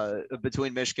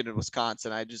between Michigan and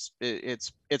Wisconsin.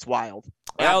 It's wild.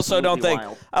 I also don't think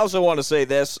wild. I also want to say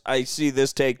this. I see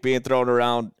this take being thrown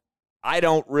around. I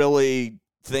certainly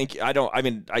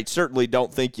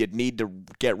don't think you'd need to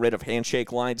get rid of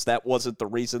handshake lines. That wasn't the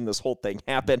reason this whole thing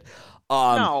happened.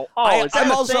 No. Is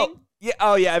that a thing? Yeah.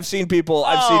 Oh, yeah. I've seen people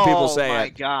say it. Oh my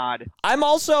God. I'm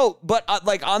also, but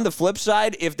like on the flip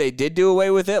side, if they did do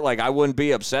away with it, like I wouldn't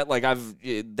be upset. Like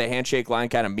the handshake line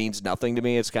kind of means nothing to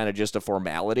me. It's kind of just a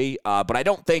formality. But I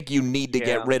don't think you need to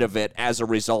get rid of it as a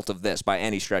result of this by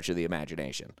any stretch of the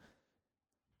imagination.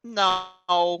 No,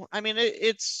 I mean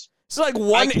it's like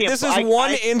one. This is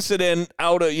one incident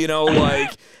out of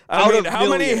how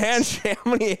many handshake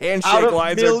lines are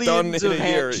done in a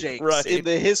year? Right. In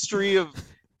the history of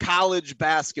college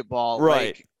basketball,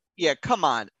 right? Like, yeah, come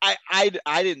on. I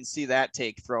didn't see that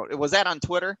take thrown. Was that on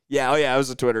Twitter? Yeah, it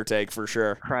was a Twitter take for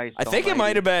sure. Christ, I think it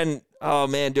might have been. Oh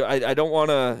man, dude, I don't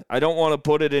want to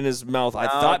put it in his mouth. I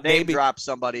thought maybe drop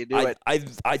somebody. Do it. I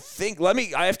think.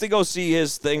 I have to go see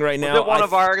his thing right now. Was it one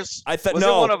of ours? I thought was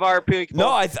no. It one of our people?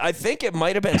 No, I think it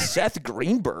might have been Seth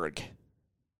Greenberg.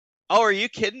 Oh, are you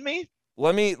kidding me?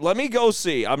 Let me go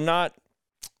see. I'm not.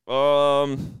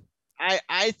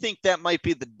 I think that might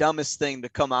be the dumbest thing to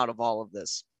come out of all of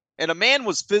this. And a man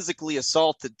was physically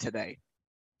assaulted today.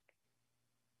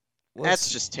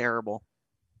 That's just terrible.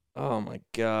 Oh my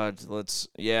God.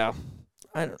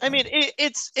 I mean,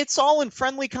 it's all in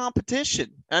friendly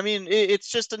competition. I mean, it's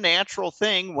just a natural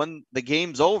thing when the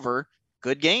game's over.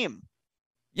 Good game.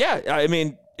 Yeah, I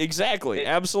mean, exactly.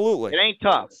 Absolutely. It ain't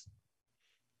tough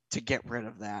to get rid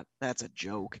of that. That's a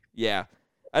joke. Yeah.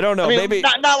 I don't know. I mean, maybe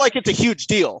not like it's a huge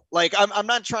deal. Like I'm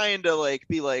not trying to like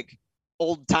be like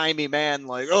old timey man,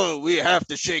 like, oh, we have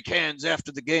to shake hands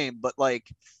after the game. But like,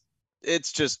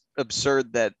 it's just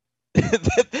absurd that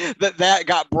that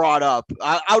got brought up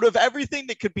out of everything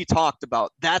that could be talked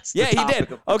about. That's the he topic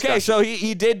did. of Okay, discussion. so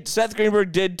he did. Seth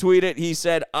Greenberg did tweet it. He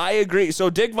said, "I agree." So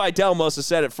Dick Vitale must have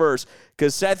said it first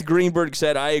because Seth Greenberg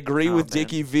said, "I agree with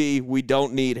Dickie V. We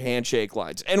don't need handshake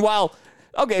lines." And while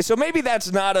okay, so maybe that's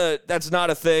not a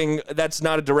thing. That's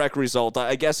not a direct result.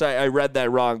 I guess I read that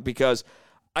wrong because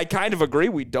I kind of agree.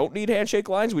 We don't need handshake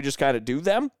lines. We just kind of do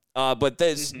them. But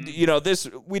this, this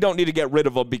we don't need to get rid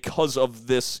of them because of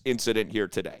this incident here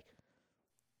today.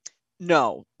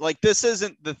 No, like this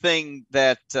isn't the thing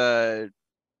that the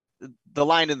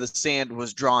line in the sand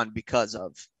was drawn because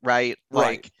of, right?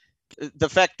 Right. Like the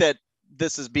fact that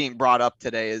this is being brought up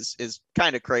today is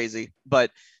kind of crazy.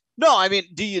 But no, I mean,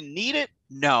 do you need it?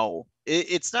 No,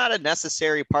 it's not a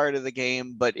necessary part of the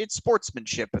game, but it's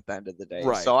sportsmanship at the end of the day.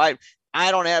 Right. So I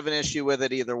don't have an issue with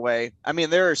it either way. I mean,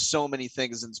 there are so many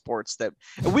things in sports that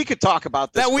we could talk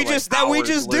about this that we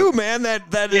just do, man.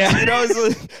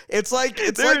 It's like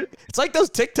those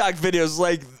TikTok videos,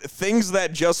 like things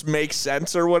that just make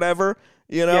sense or whatever.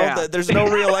 There's no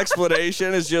real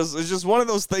explanation. It's just one of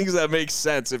those things that makes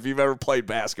sense if you've ever played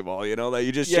basketball. That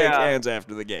you just shake hands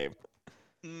after the game.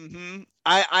 Mm-hmm.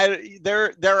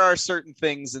 There are certain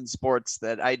things in sports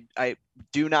that I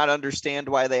do not understand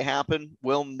why they happen.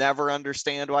 Will never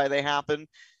understand why they happen.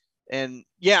 And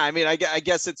yeah, I mean, I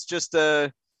guess it's just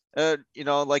like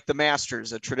the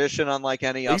Masters, a tradition unlike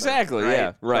any other. Exactly. Right?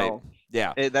 Yeah. Right. So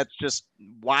yeah. That's just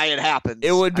why it happens.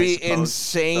 It would be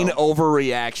insane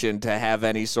overreaction to have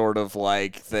any sort of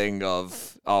like thing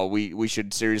of, oh, we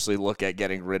should seriously look at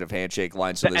getting rid of handshake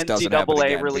lines so this doesn't happen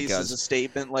again. NCAA releases a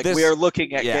statement like we are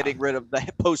looking at getting rid of the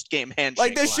post-game handshake.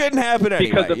 Like this shouldn't happen anyway.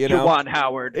 Because of Juwan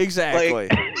Howard. Exactly.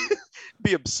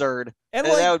 Be absurd. And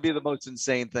that would be the most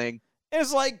insane thing.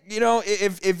 It's like,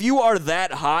 if you are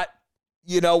that hot,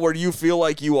 where you feel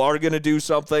like you are going to do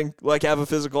something, like have a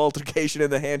physical altercation in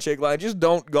the handshake line, just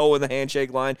don't go in the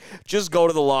handshake line. Just go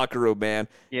to the locker room, man,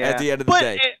 at the end of the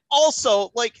day. But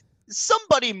also, like,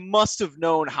 somebody must have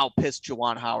known how pissed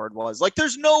Juwan Howard was. Like,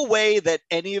 there's no way that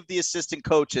any of the assistant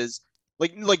coaches,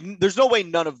 like there's no way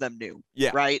none of them knew.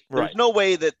 Yeah. Right? There's no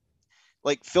way that,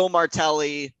 like, Phil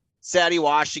Martelli, Sadie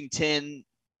Washington,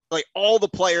 like all the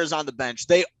players on the bench,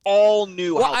 they all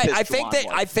knew how pissed Juwan was.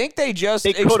 I think they just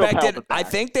expected. I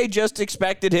think they just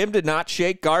expected him to not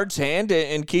shake guard's hand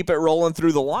and keep it rolling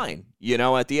through the line.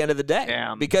 At the end of the day,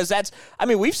 because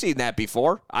we've seen that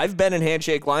before. I've been in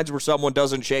handshake lines where someone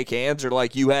doesn't shake hands, or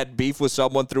like you had beef with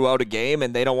someone throughout a game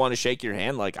and they don't want to shake your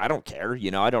hand. Like, I don't care.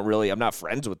 I'm not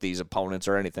friends with these opponents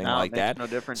or anything like that. No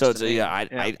difference. So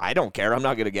I don't care. I'm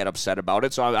not going to get upset about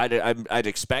it. So I'd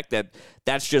expect that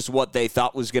that's just what they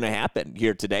thought was going to happen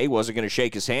here today. He wasn't going to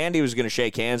shake his hand. He was going to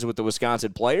shake hands with the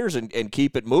Wisconsin players and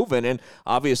keep it moving. And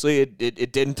obviously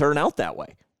it didn't turn out that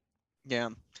way.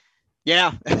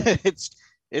 Yeah,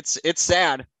 it's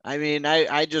sad. I mean,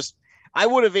 I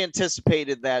would have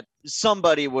anticipated that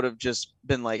somebody would have just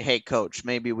been like, "Hey, coach,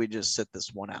 maybe we just sit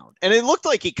this one out." And it looked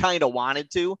like he kind of wanted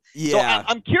to. Yeah. So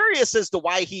I'm curious as to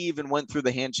why he even went through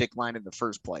the handshake line in the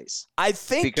first place. I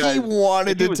think he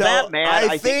wanted to tell. That mad,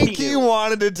 I think he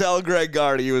wanted to tell Greg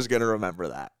Gard he was going to remember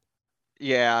that.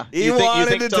 Yeah, he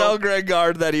wanted to tell Greg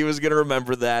Gard that he was going to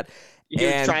remember that. He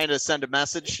was trying to send a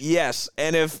message? Yes,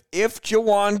 and if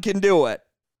Juwan can do it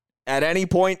at any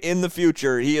point in the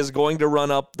future, he is going to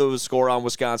run up the score on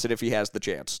Wisconsin if he has the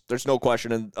chance. There's no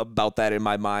question about that in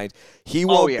my mind. He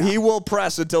will He will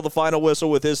press until the final whistle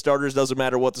with his starters, doesn't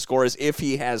matter what the score is, if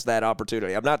he has that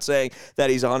opportunity. I'm not saying that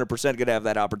he's 100% going to have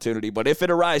that opportunity, but if it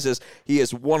arises, he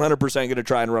is 100% going to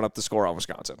try and run up the score on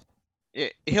Wisconsin.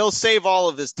 He'll save all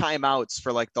of his timeouts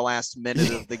for like the last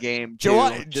minute of the game.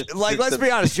 Let's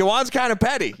be honest, Juwan's kind of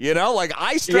petty, Like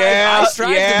I strive to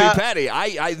be petty.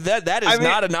 That is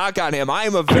not a knock on him. I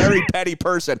am a very petty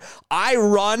person. I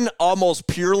run almost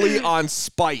purely on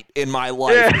spite in my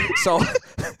life.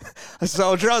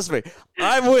 So trust me,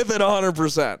 I'm with it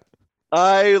 100%.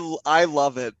 I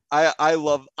love it.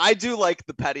 I do like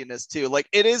the pettiness too. Like,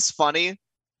 it is funny,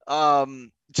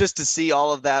 just to see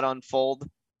all of that unfold.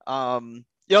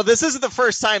 This isn't the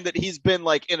first time that he's been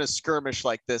like in a skirmish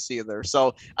like this either.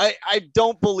 So I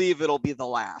don't believe it'll be the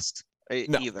last.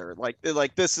 either.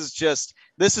 Like this is just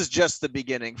the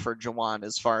beginning for Juwan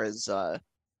as far as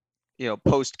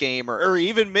post game or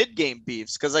even mid game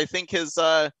beefs, because I think his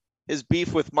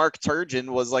beef with Mark Turgeon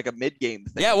was like a mid game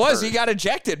thing. Yeah, it was. He got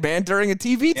ejected, man, during a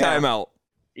TV timeout.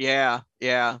 Yeah.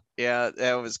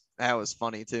 That was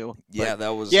funny too. Yeah, that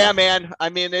was. Yeah, man. I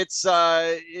mean, it's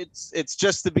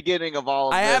just the beginning of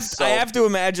all of this. I have to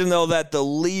imagine though that the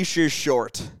leash is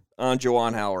short on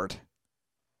Juwan Howard.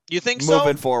 You think so?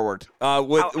 Moving forward.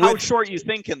 How short you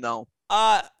thinking though?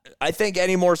 I think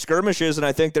any more skirmishes, and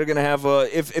I think they're going to have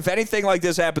if anything like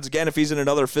this happens again, if he's in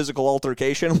another physical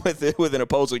altercation with an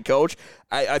opposing coach,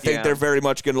 I think they're very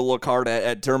much going to look hard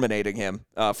at terminating him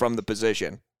from the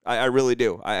position. I really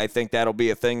do. I think that'll be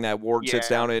a thing that Ward sits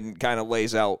down and kind of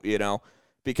lays out,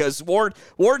 because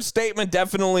Ward's statement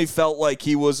definitely felt like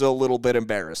he was a little bit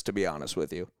embarrassed, to be honest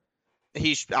with you.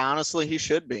 He should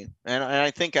be, and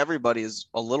I think everybody is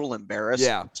a little embarrassed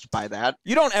by that.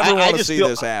 You don't ever want to see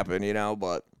this happen,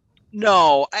 but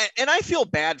no, and I feel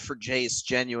bad for Jace,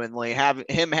 genuinely,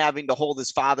 having to hold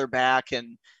his father back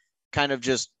and kind of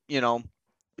just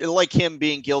like him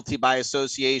being guilty by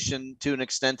association to an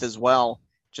extent as well.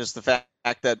 Just the fact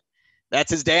that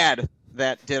that's his dad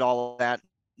that did all of that,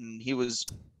 and he was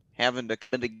having to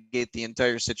mitigate the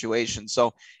entire situation.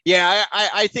 So, yeah,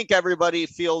 I think everybody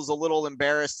feels a little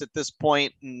embarrassed at this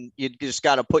point, and you just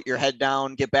got to put your head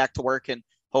down, get back to work, and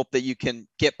hope that you can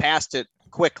get past it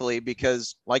quickly,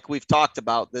 because like we've talked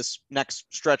about, this next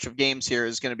stretch of games here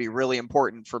is going to be really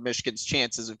important for Michigan's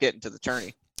chances of getting to the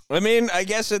tourney. I mean, I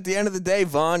guess at the end of the day,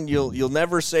 Vaughn, you'll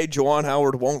never say Juwan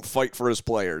Howard won't fight for his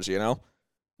players, No,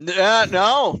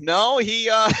 he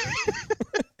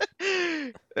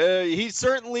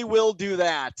certainly will do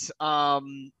that.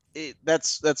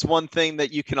 That's one thing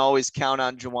that you can always count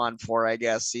on Juwan for, I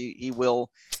guess. He will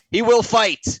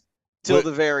fight till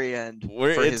the very end.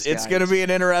 It's going to be an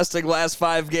interesting last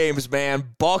 5 games,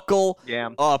 man. Buckle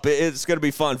up. It's going to be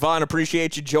fun. Vaughn,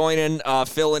 appreciate you joining,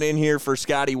 filling in here for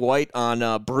Scotty White on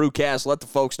Brewcast. Let the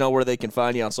folks know where they can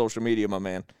find you on social media, my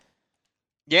man.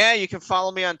 Yeah, you can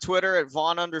follow me on Twitter at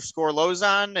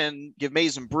Vaughn_Lozon, and give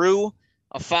Maize n Brew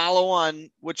a follow on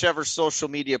whichever social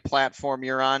media platform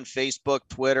you're on, Facebook,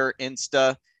 Twitter,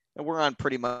 Insta. And we're on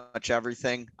pretty much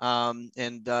everything.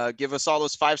 And give us all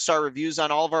those 5-star reviews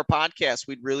on all of our podcasts.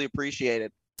 We'd really appreciate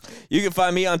it. You can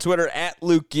find me on Twitter at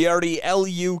Luke Ghiardi,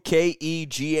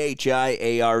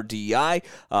 LukeGhiardi.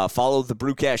 Follow the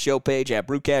Brewcast Show page at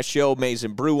Brewcast Show, Maize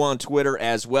n Brew on Twitter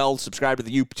as well. Subscribe to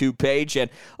the YouTube page. And,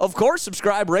 of course,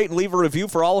 subscribe, rate, and leave a review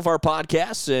for all of our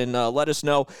podcasts. And let us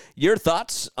know your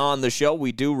thoughts on the show.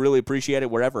 We do really appreciate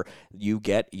it wherever you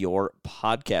get your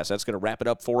podcast. That's going to wrap it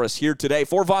up for us here today.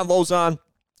 For Vaughn Lozon,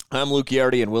 I'm Luke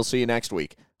Ghiardi, and we'll see you next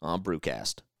week on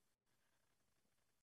Brewcast.